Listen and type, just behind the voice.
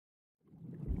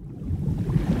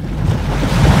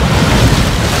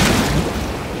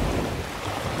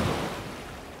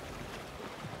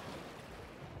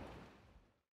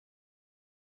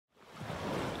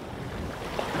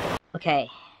Okay,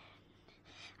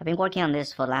 I've been working on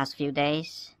this for the last few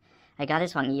days. I got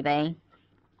this on eBay,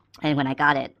 and when I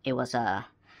got it, it was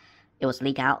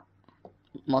leak out,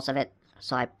 most of it.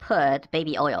 So I put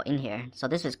baby oil in here. So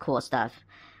this is cool stuff.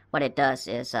 What it does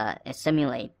is it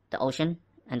simulates the ocean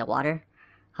and the water,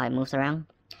 how it moves around.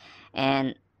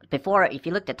 And before, if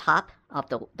you look at the top of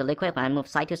the liquid, when I move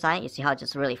side to side, you see how it's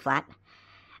just really flat.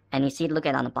 And you see, look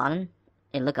at it on the bottom,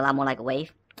 it look a lot more like a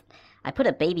wave. I put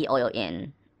a baby oil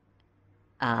in.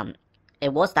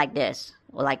 It was like this,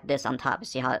 or like this on top. You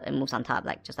see how it moves on top,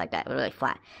 like just like that, really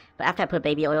flat. But after I put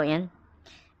baby oil in,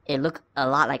 it looked a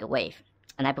lot like a wave.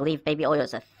 And I believe baby oil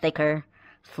is a thicker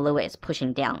fluid. It's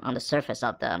pushing down on the surface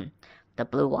of the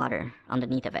blue water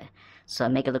underneath of it. So it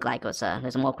make it look like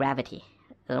there's more gravity,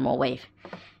 a little more wave.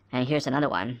 And here's another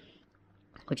one,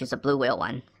 which is a blue whale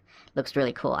one. Looks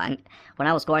really cool. And when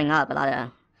I was growing up, a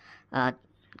lot of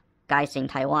guys in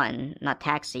Taiwan, not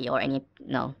taxi or any,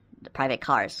 the private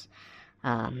cars.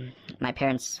 My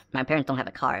parents don't have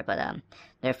a car, but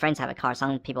their friends have a car.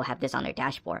 Some people have this on their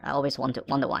dashboard. I always wanted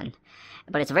one,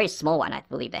 but it's a very small one, I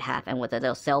believe they have. And with a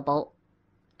little sailboat,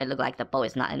 it looked like the boat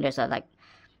is not. And there's a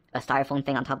styrofoam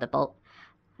thing on top of the boat.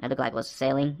 It looked like it was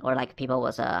sailing, or like people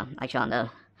was actually on the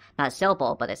not a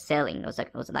sailboat, but it's sailing. It was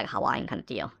like a Hawaiian kind of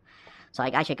deal. So I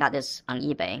actually got this on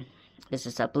eBay. This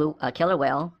is a killer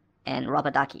whale and rubber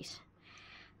duckies.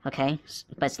 Okay,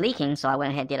 but it's leaking, so I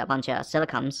went ahead and did a bunch of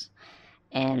silicones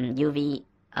and UV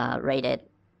rated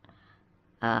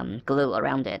glue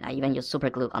around it. I even used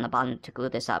super glue on the bottom to glue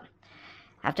this up.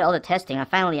 After all the testing, I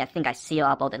think I seal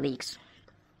up all the leaks.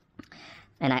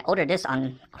 And I ordered this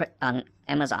on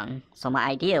Amazon. So my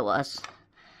idea was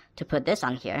to put this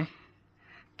on here,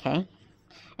 okay?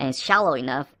 And it's shallow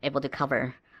enough, able to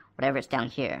cover whatever is down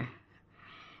here.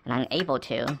 And I'm able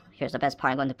to, here's the best part,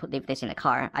 I'm going to leave this in the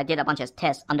car. I did a bunch of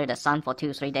tests under the sun for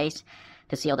 2-3 days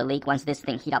to see all the leak once this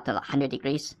thing heat up to 100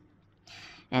 degrees.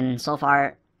 And so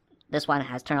far, this one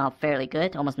has turned out fairly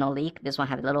good, almost no leak. This one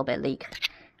had a little bit leak.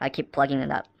 I keep plugging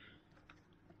it up.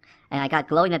 And I got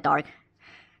glow-in-the-dark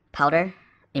powder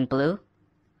in blue,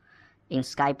 in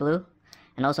sky blue,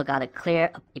 and also got a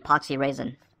clear epoxy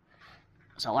resin.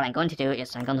 So what I'm going to do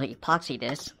is I'm going to epoxy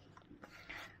this,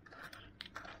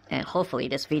 and hopefully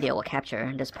this video will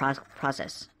capture this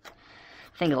process.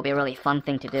 I think it will be a really fun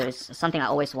thing to do. It's something I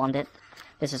always wanted.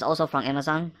 This is also from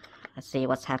Amazon. Let's see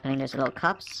what's happening. There's little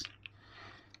cups.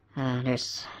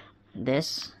 There's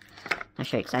this. Not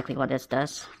sure exactly what this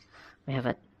does. We have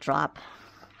a drop.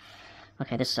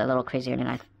 Okay, this is a little crazier than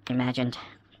I imagined.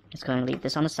 Just going to leave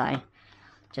this on the side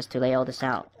just to lay all this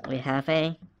out. We have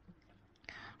a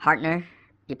Hartner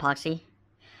epoxy,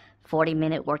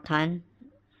 40-minute work time.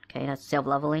 Okay, that's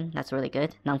self-leveling. That's really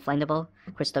good. Non-flammable,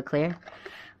 crystal clear.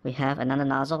 We have another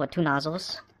nozzle with 2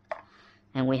 nozzles.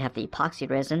 And we have the epoxy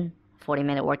resin,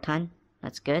 40-minute work time.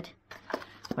 That's good.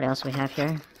 What else we have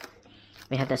here?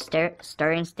 We have the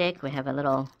stirring stick. We have a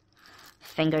little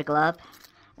finger glove.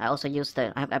 I also used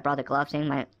I brought the gloves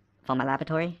in from my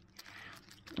laboratory.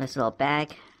 This little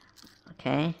bag.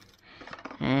 Okay.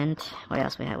 And what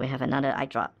else we have? We have another eye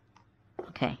drop.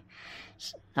 Okay.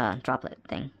 Droplet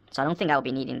thing. So I don't think I'll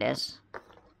be needing this.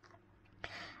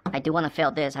 I do want to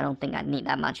fill this. I don't think I need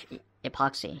that much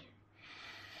epoxy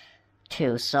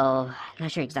too. So I'm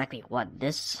not sure exactly what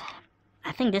this.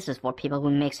 I think this is for people who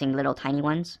are mixing little tiny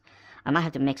ones. I might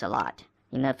have to mix a lot,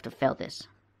 enough to fill this.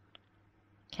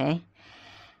 Okay.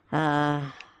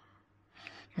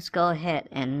 Let's go ahead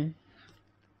and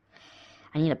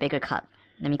I need a bigger cup.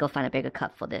 Let me go find a bigger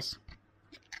cup for this.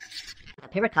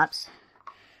 Paper cups.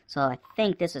 So I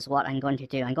think this is what I'm going to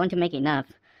do. I'm going to make enough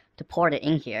to pour it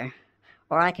in here,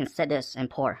 or I can set this and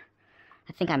pour.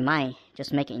 I think I might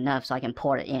just make enough so I can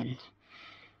pour it in.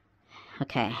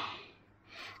 Okay.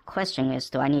 Question is,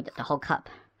 do I need the whole cup?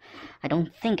 I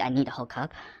don't think I need the whole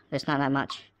cup. There's not that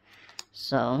much.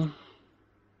 So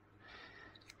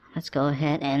let's go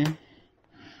ahead and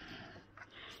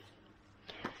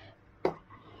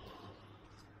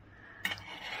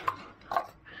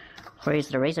where is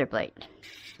the razor blade?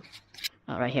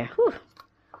 Oh, right here. Whew.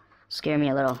 Scared me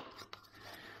a little.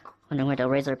 Wondering where the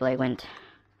razor blade went.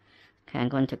 Okay, I'm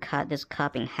going to cut this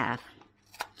cup in half.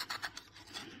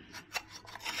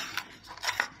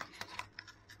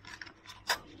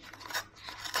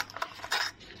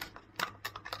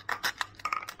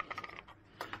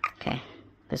 Okay,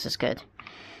 this is good.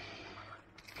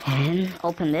 And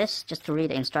open this just to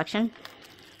read the instruction.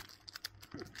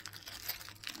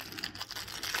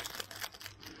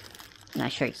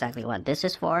 Not sure exactly what this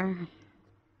is for.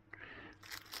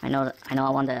 I know I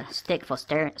want the stick for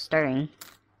stirring.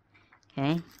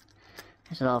 Okay.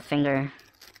 There's a little finger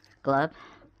glove.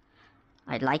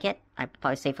 I like it. I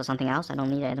probably save for something else. I don't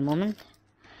need it at the moment.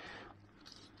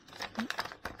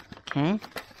 Okay.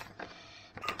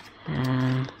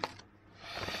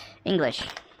 English.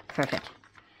 Perfect.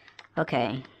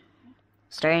 Okay.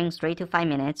 Stirring 3 to 5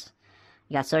 minutes.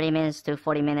 You got 30 minutes to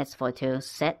 40 minutes for it to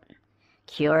set.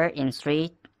 Cure in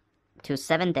 3 to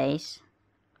 7 days.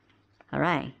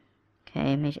 Alright.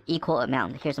 Okay, measure equal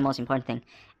amount. Here's the most important thing.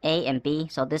 A and B,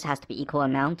 so this has to be equal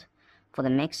amount for the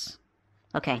mix.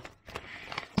 Okay.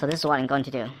 So this is what I'm going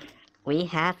to do. We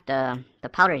have the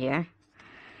powder here.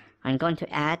 I'm going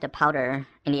to add the powder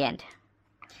in the end.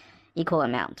 Equal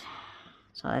amount.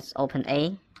 So let's open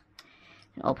A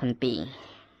and open B.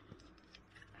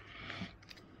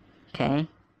 Okay.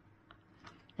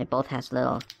 It both has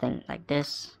little thing like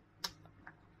this.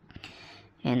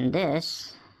 And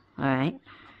this. Alright.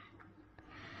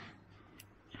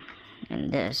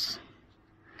 And this.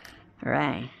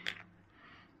 Alright.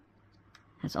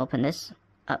 Let's open this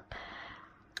up.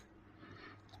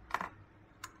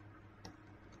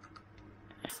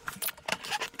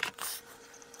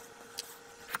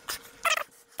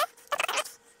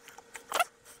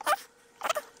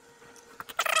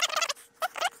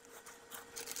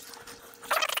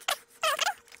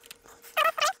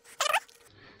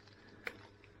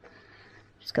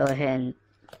 Let's go ahead and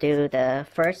do the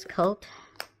first coat.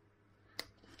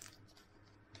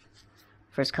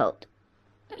 First coat.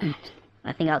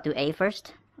 I think I'll do A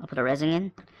first. I'll put the resin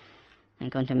in. I'm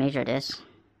going to measure this.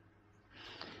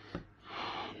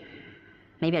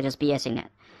 Maybe I'm just BSing it.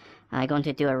 I'm going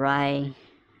to do it right,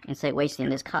 instead of wasting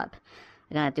this cup.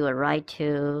 I'm going to do it right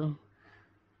to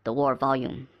the wort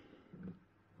volume.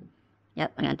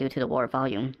 Yep, I'm going to do it to the wort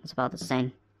volume. It's about the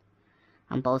same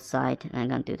on both sides. And I'm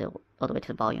going to do all the way to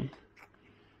the volume.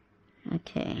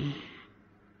 Okay.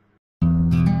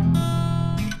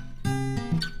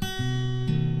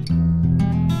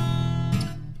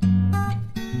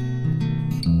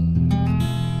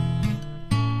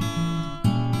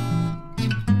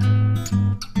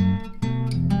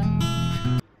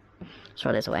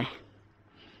 Throw this away.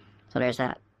 So there's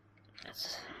that.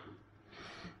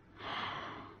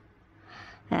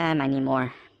 I might need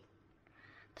more.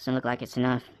 Doesn't look like it's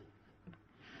enough.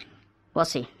 We'll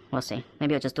see. We'll see.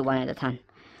 Maybe I'll just do one at a time.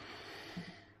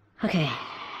 Okay.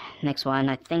 Next one.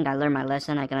 I think I learned my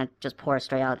lesson. I'm gonna just pour it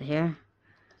straight out here.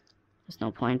 There's no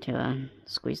point to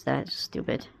squeeze that. It's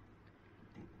stupid.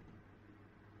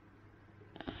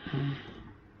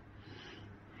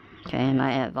 Okay, am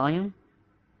I at volume?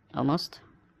 Almost.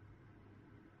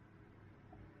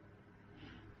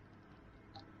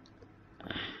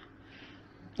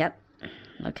 Yep.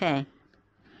 Okay.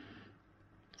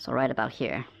 So right about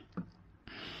here.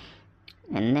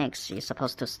 And next, you're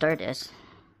supposed to stir this.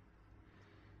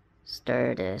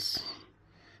 Stir this.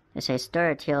 They say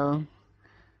stir till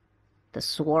the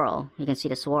swirl. You can see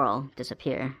the swirl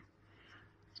disappear.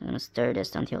 So I'm gonna stir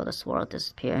this until the swirl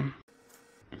disappear.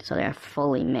 So they're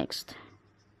fully mixed.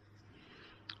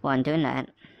 While I'm doing that,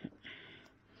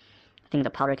 I think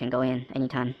the powder can go in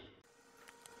anytime.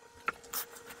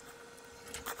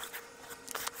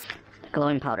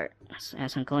 Glowing powder. Let's add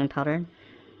some glowing powder.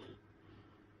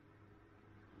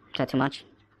 Is that too much?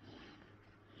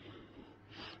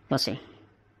 We'll see.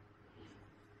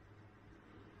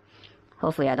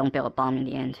 Hopefully I don't build a bomb in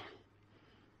the end.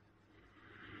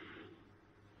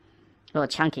 A little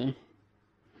chunky.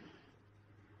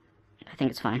 I think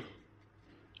it's fine.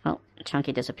 Oh,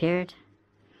 chunky disappeared.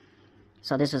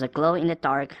 So this is a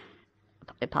glow-in-the-dark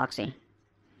epoxy.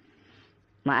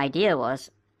 My idea was,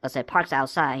 as it parks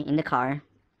outside in the car,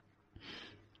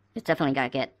 it's definitely gotta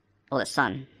get all the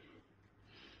sun.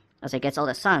 As it gets all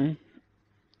the sun,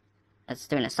 as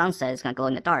during the sunset, it's gonna glow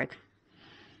in the dark.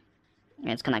 And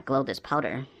it's gonna glow this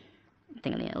powder. I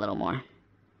think I need a little more.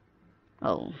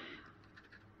 Oh.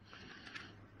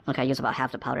 Okay, I use about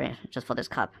half the powder just for this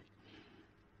cup.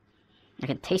 I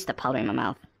can taste the powder in my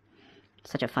mouth.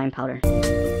 Such a fine powder.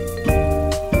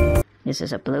 This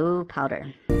is a blue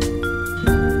powder.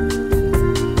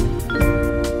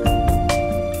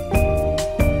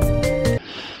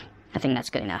 I think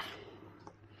that's good enough.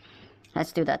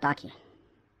 Let's do the daki.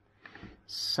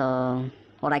 So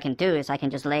what I can do is I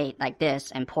can just lay it like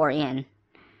this and pour in.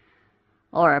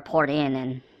 Or pour it in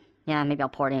and... yeah, maybe I'll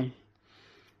pour it in.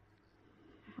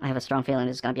 I have a strong feeling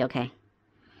this is gonna be okay.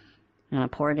 I'm gonna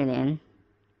pour it in.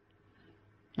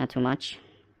 Not too much.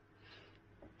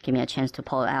 Give me a chance to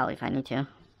pull it out if I need to.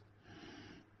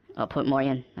 I'll put more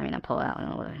in. I mean, I'll pull it out. I don't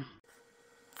know what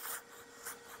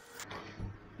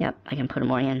Yep, I can put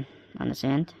more in on this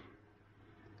end.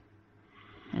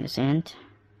 And this end.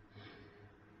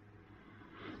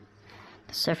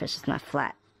 The surface is not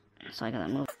flat, so I gotta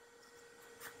move.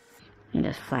 Need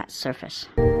a flat surface.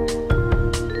 I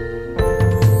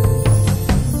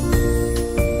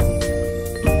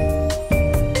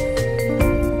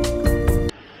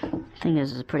think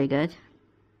this is pretty good.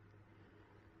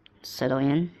 Settle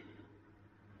in.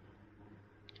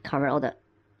 Cover all the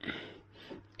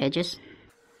edges.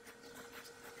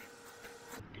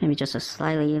 Maybe just a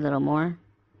slightly little more.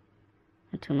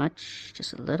 Not too much.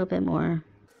 Just a little bit more.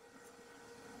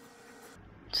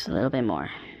 Just a little bit more.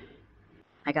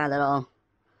 I got a little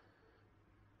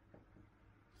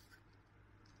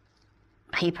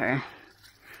paper.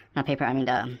 Not paper, I mean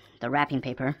the wrapping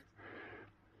paper.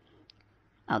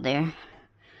 Out there.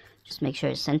 Just make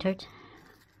sure it's centered.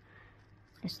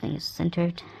 This thing is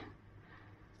centered.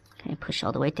 Okay, push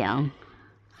all the way down.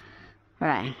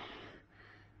 Alright.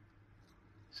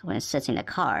 So when it sits in the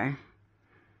car.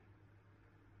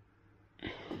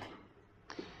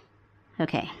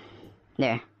 Okay.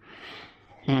 There.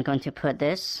 Then I'm going to put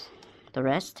this, the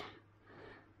rest,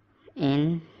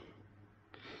 in.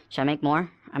 Should I make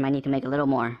more? I might need to make a little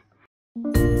more.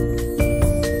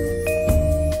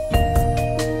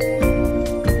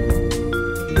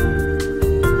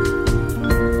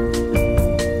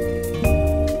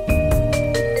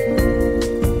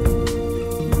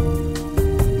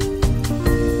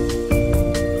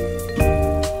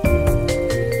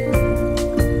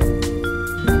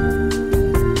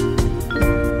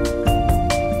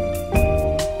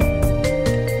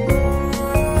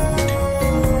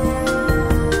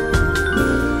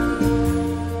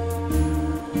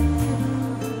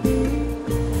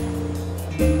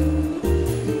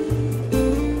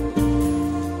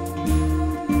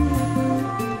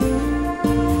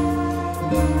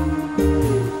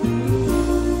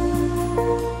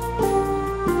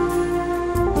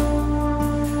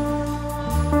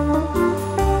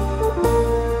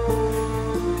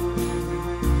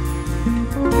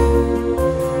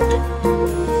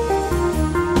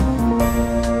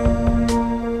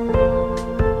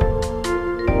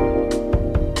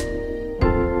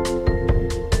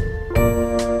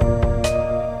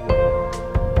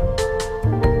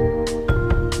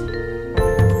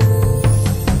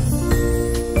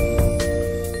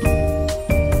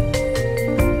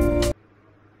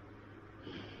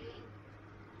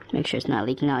 Make sure it's not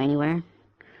leaking out anywhere.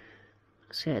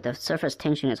 So the surface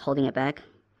tension is holding it back.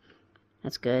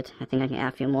 That's good. I think I can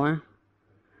add a few more.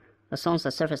 As long as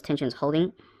the surface tension is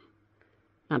holding,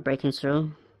 not breaking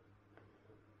through,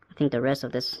 I think the rest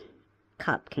of this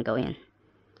cup can go in.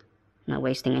 Not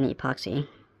wasting any epoxy.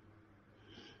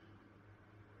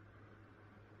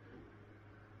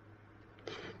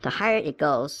 The higher it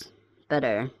goes,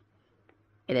 better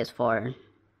it is for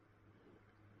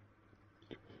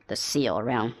the seal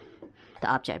around the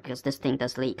object, because this thing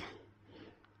does leak.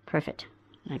 Perfect.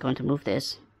 I'm going to move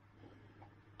this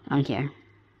on here.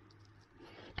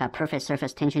 Got perfect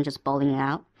surface tension, just bowling it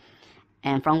out.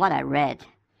 And from what I read,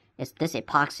 is this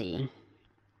epoxy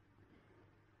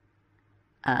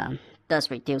does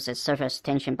reduce its surface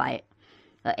tension by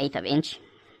 1/8 of an inch.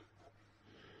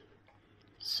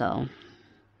 So,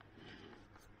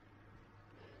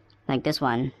 like this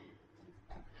one,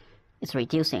 it's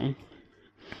reducing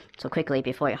so quickly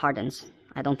before it hardens.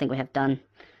 I don't think we have done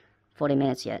 40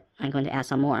 minutes yet. I'm going to add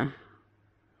some more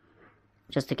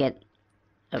just to get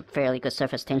a fairly good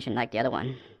surface tension like the other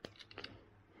one.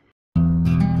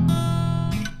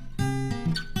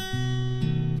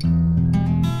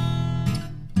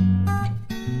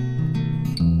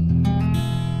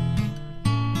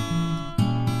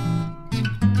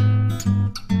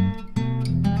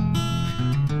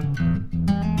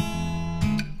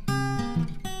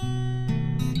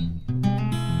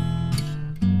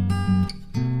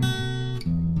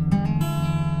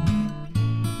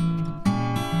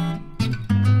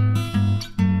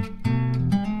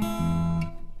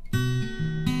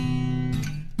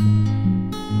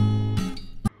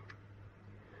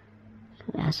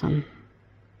 Add some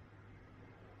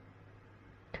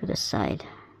to the side.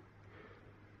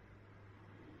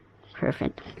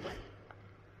 Perfect.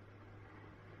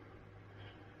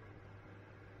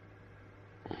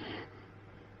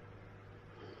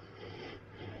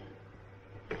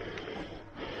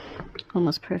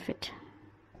 Almost perfect.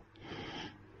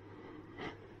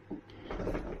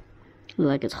 Looks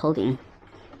like it's holding.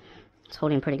 It's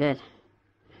holding pretty good.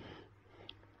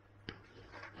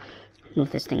 Move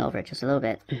this thing over just a little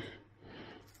bit so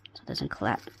it doesn't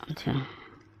collapse onto.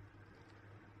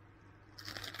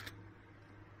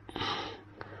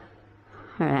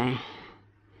 Alright.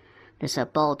 There's a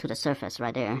bowl to the surface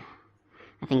right there.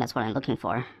 I think that's what I'm looking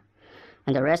for.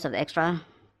 And the rest of the extra,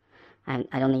 I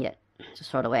don't need it.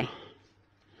 Just throw it away.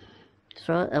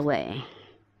 Throw it away.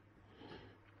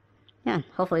 yeah,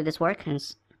 hopefully this works and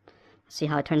see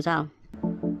how it turns out.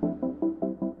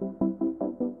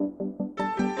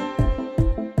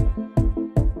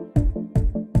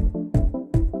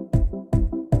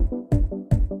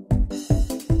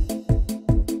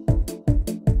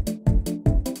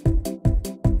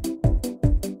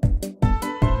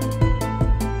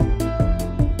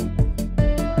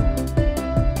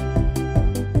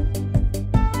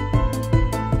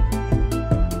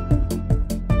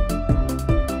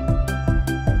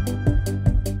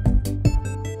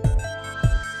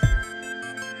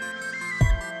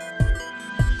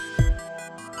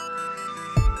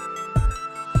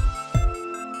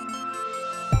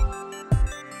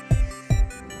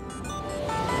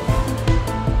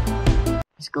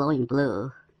 It's glowing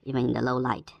blue, even in the low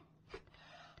light.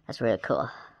 That's really cool.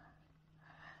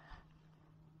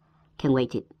 Can't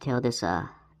wait till this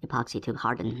epoxy to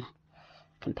harden.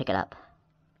 Can pick it up.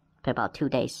 For about 2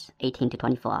 days, 18 to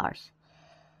 24 hours.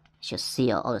 It should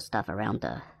seal all the stuff around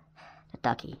the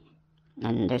ducky.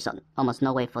 And there's almost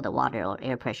no way for the water or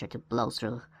air pressure to blow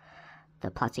through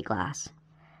the plexiglass. It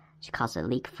should cause a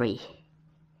leak free.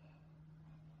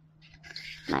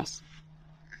 Nice.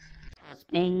 It's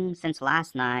been since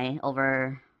last night,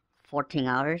 over 14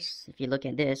 hours. If you look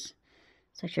at this,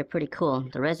 it's actually pretty cool.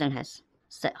 The resin has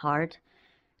set hard,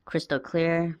 crystal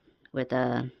clear, with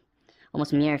a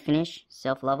almost mirror finish,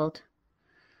 self-leveled.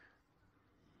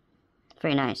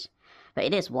 Very nice. But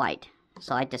it is white,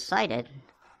 so I decided,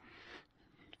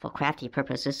 for crafty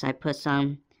purposes, I put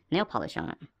some nail polish on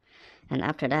it. And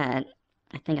after that,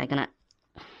 I think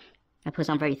I put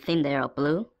some very thin layer of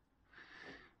blue.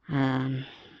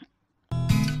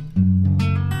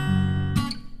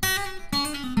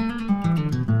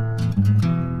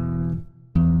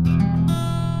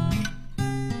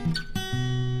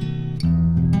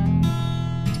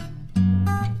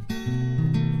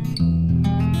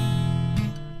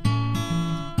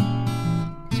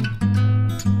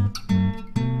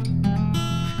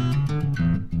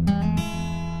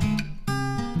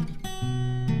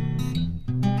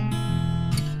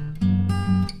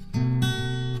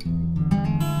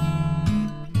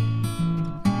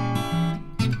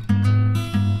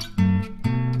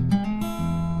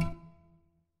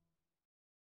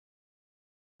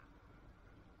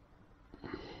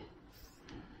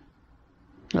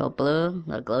 Little blue,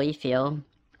 little glowy feel.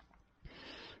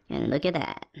 And look at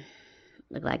that.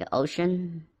 Look like an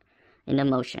ocean in the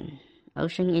motion.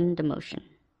 Ocean in the motion.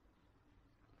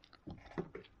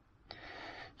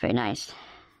 Very nice.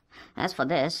 As for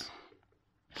this,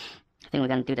 I think we're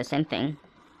gonna do the same thing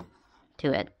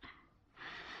to it.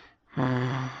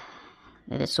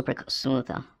 It is super smooth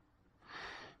though.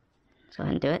 Let's go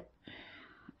ahead and do it.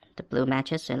 The blue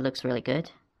matches, it looks really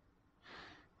good.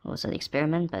 It was an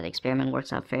experiment, but the experiment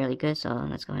works out fairly good, so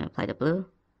let's go ahead and apply the blue.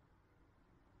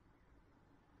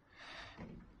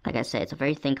 Like I said, it's a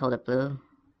very thin coat of blue.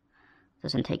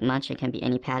 Doesn't take much, it can be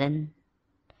any pattern.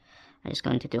 I'm just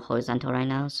going to do horizontal right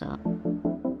now, so...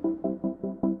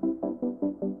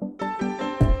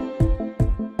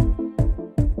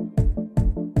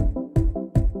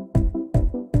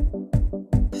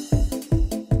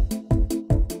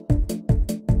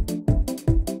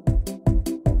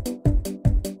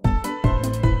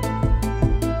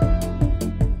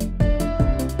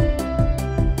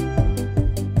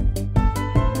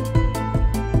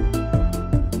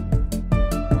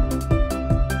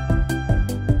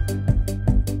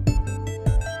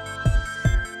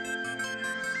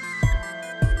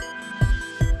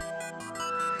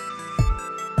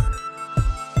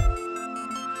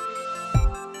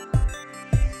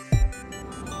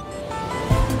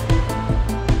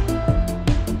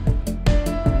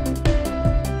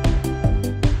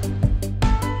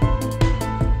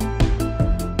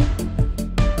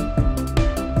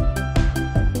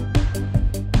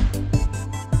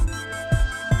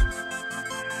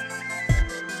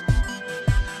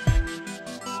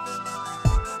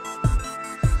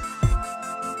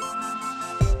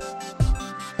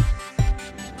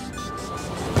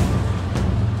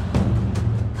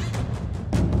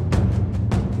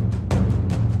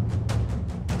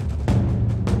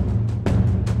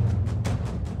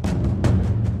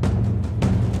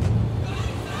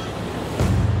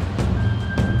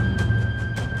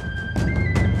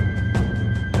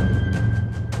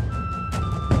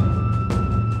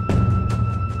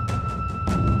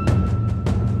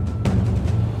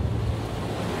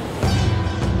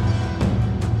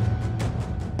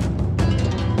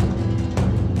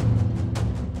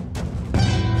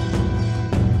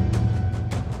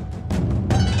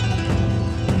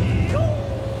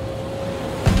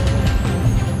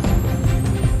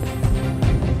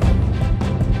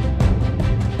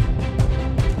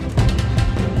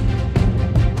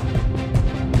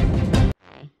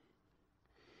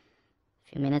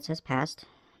 minutes has passed.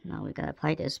 Now we gotta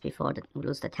apply this before we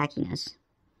lose the tackiness.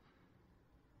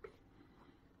 I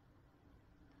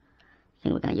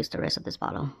think we're gonna use the rest of this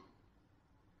bottle.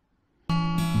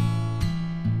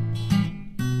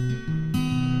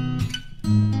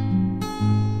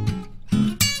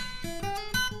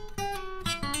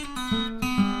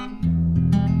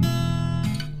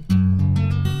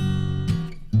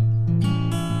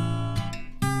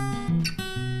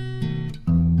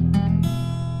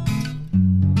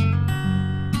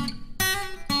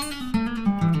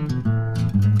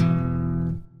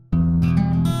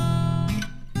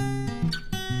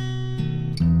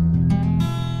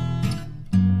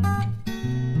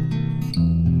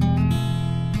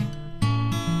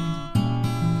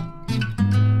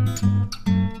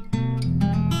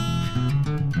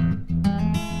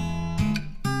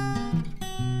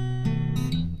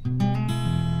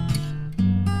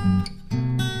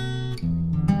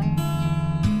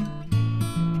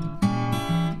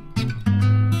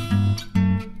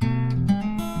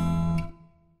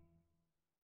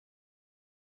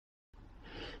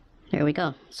 Here we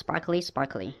go, sparkly,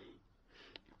 sparkly.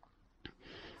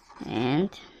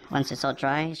 And once it's all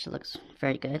dry, it should look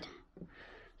very good.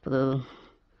 Blue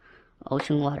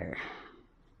ocean water.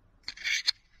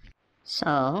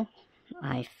 So,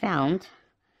 I found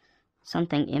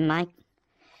something in my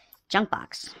junk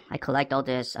box. I collect all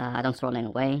this, I don't throw it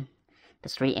away. The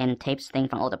 3N tapes thing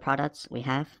from all the products we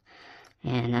have.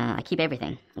 And I keep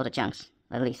everything, all the junks.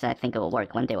 At least I think it will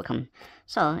work, one day will come.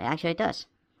 So, it actually does.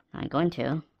 I'm going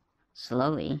to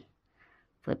slowly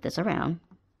flip this around,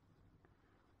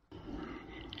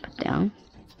 put down.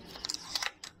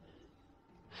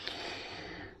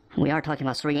 We are talking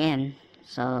about 3N,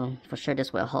 so for sure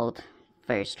this will hold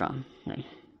very strong.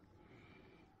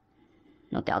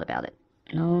 No doubt about it.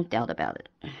 No doubt about it.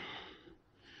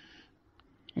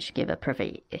 It should give a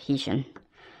perfect adhesion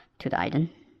to the item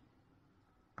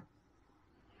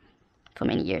for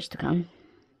many years to come.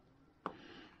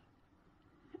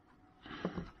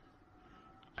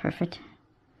 Perfect.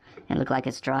 And look like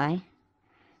it's dry.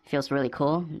 Feels really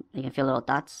cool. You can feel little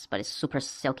dots, but it's super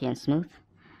silky and smooth.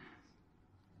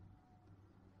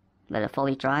 Let it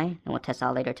fully dry, and we'll test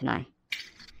out later tonight.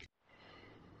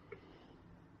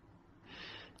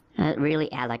 It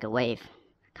really add like a wave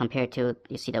compared to,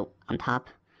 you see the on top,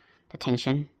 the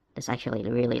tension. This actually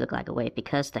really look like a wave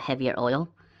because the heavier oil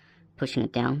pushing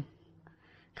it down,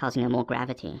 causing a more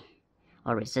gravity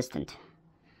or resistant.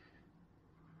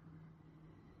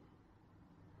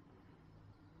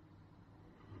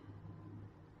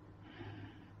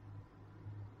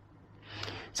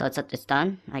 So it's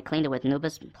done. I cleaned it with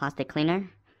Nubis plastic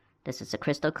cleaner. This is a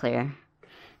crystal clear.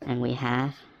 And we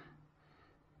have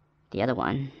the other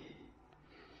one.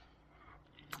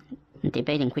 I'm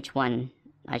debating which one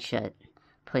I should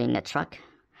put in the truck.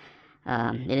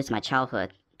 It is my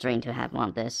childhood dream to have one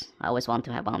of this. I always want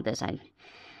to have one of this.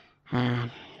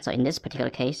 So in this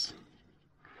particular case,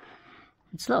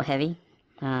 it's a little heavy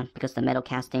because the metal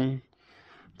casting,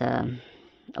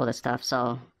 all the stuff.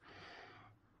 So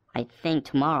I think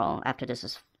tomorrow, after this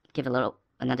is give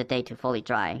another day to fully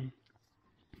dry,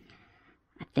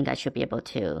 I think I should be able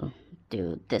to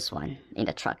do this one in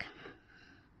the truck.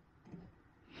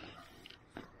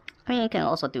 I mean, you can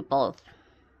also do both,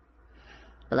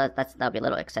 but that'll be a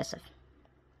little excessive.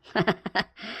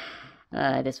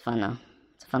 It is fun though.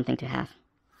 It's a fun thing to have.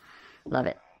 Love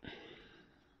it.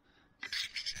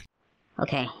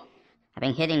 Okay, I've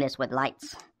been hitting this with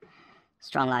lights,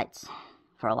 strong lights,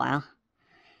 for a while.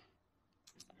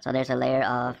 So there's a layer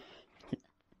of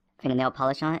fingernail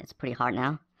polish on it. It's pretty hard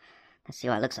now. Let's see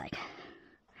what it looks like.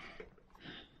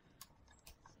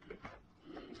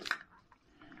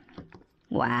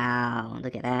 Wow,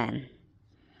 look at that.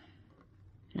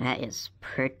 That is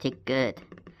pretty good.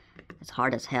 It's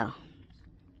hard as hell.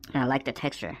 And I like the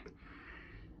texture.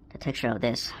 The texture of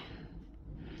this.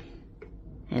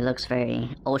 It looks very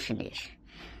oceanish.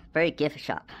 Very gift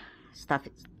shop. Stuff,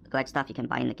 like stuff you can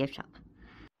buy in the gift shop.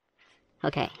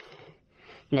 Okay,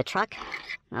 in the truck,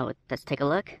 now let's take a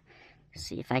look,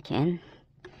 see if I can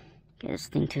get this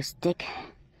thing to stick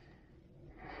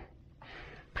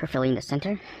perfectly in the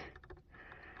center.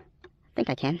 I think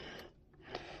I can.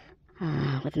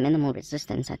 With minimal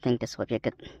resistance, I think this would be a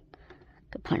good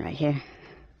point right here.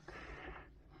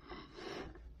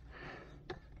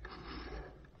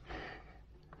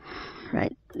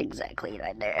 Right, exactly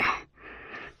right there.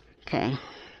 Okay,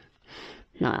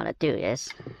 now what I do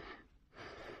is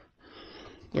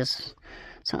use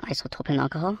some isopropyl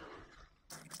alcohol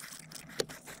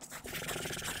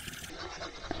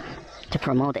to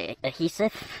promote the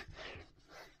adhesive.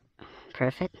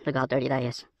 Perfect. Look how dirty that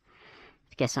is.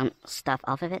 get some stuff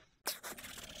off of it.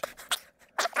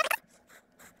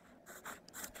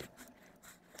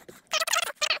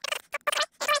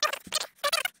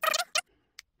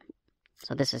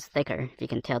 So this is thicker. If you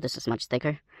can tell, this is much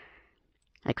thicker.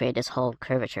 I created this whole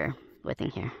curvature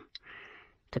within here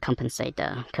to compensate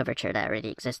the curvature that already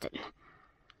existed.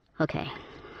 Okay.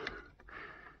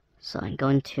 So I'm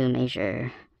going to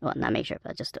measure, well, not measure,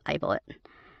 but just to eyeball it.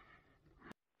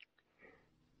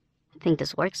 I think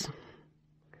this works.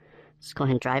 Let's go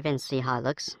ahead and drive it and see how it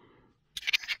looks.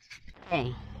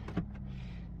 Okay.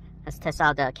 Let's test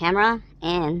out the camera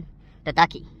and the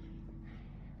ducky.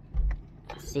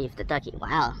 Let's see if the ducky,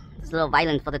 wow, it's a little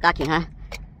violent for the ducky, huh?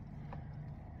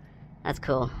 That's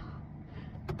cool.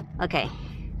 Okay.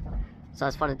 So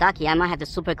as for the ducky, I might have to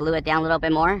super glue it down a little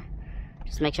bit more.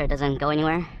 Just make sure it doesn't go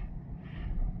anywhere.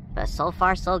 But so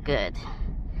far, so good.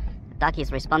 The ducky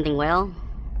is responding well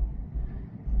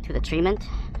to the treatment.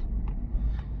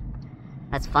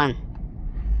 That's fun.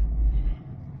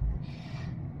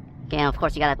 Again, of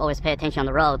course, you gotta always pay attention on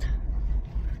the road.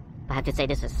 But I have to say,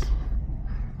 this is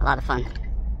a lot of fun.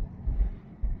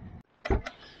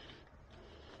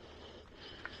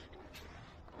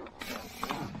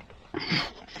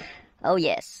 Oh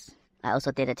yes, I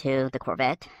also did it to the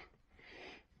Corvette.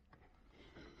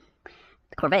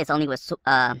 The Corvette is only with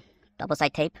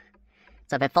double-side tape,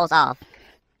 so if it falls off,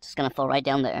 it's just gonna fall right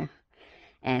down there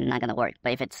and not gonna work.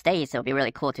 But if it stays, it'll be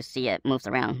really cool to see it moves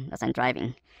around as I'm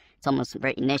driving. It's almost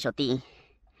very Initial D.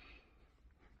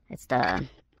 It's the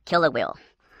Killer Wheel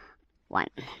one.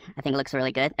 I think it looks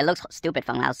really good. It looks stupid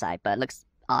from the outside, but it looks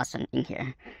awesome in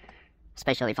here,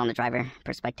 especially from the driver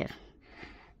perspective.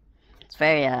 It's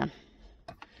very I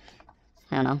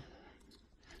don't know,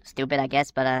 stupid I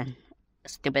guess, but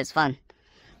stupid is fun.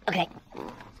 Okay.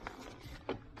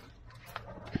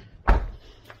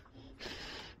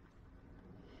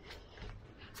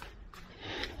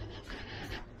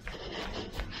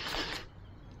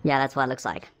 Yeah, that's what it looks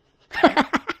like.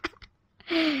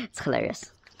 It's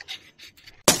hilarious.